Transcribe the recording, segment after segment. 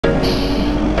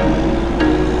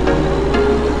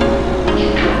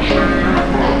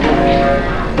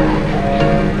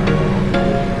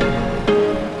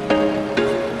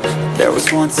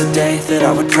just once a day that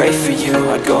I would pray for you.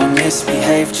 I'd go and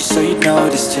misbehave just so you'd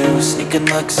notice too. Sneaking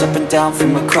looks up and down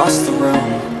from across the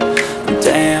room.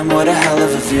 Damn, what a hell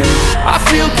of a view. I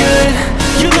feel good,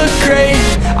 you look great,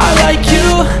 I like you,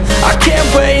 I can't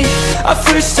wait. A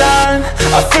first time,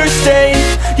 a first date,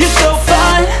 you're so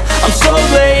fine, I'm so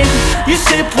late. You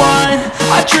sip wine,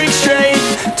 I drink straight,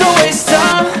 don't waste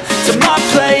time to my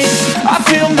place. I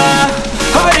feel my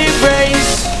heart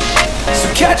erase, so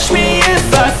catch me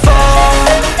if I fall.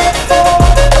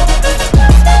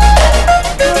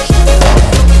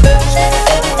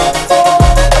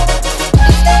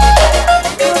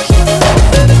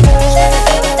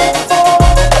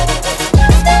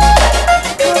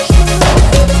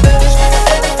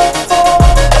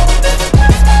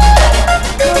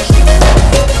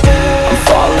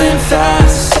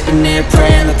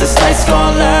 Praying that this night's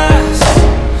gonna last.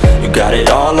 You got it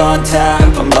all on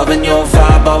tap, I'm loving your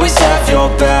vibe, always have your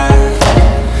back.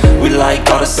 We like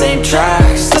all the same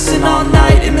tracks, listen all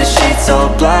night in the sheets all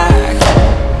black.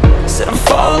 Said I'm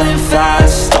falling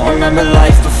fast, don't remember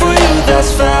life before you,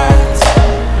 that's fact.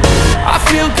 I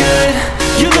feel good,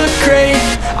 you look great,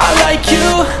 I like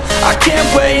you, I can't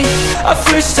wait. A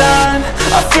first time,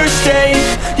 a first date,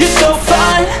 you're so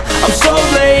fine, I'm so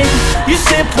late. You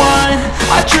sip wine,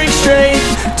 I drink straight,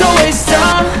 don't waste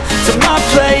time to my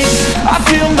place. I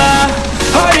feel my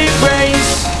heart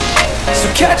erase, so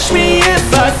catch me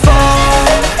if I fall.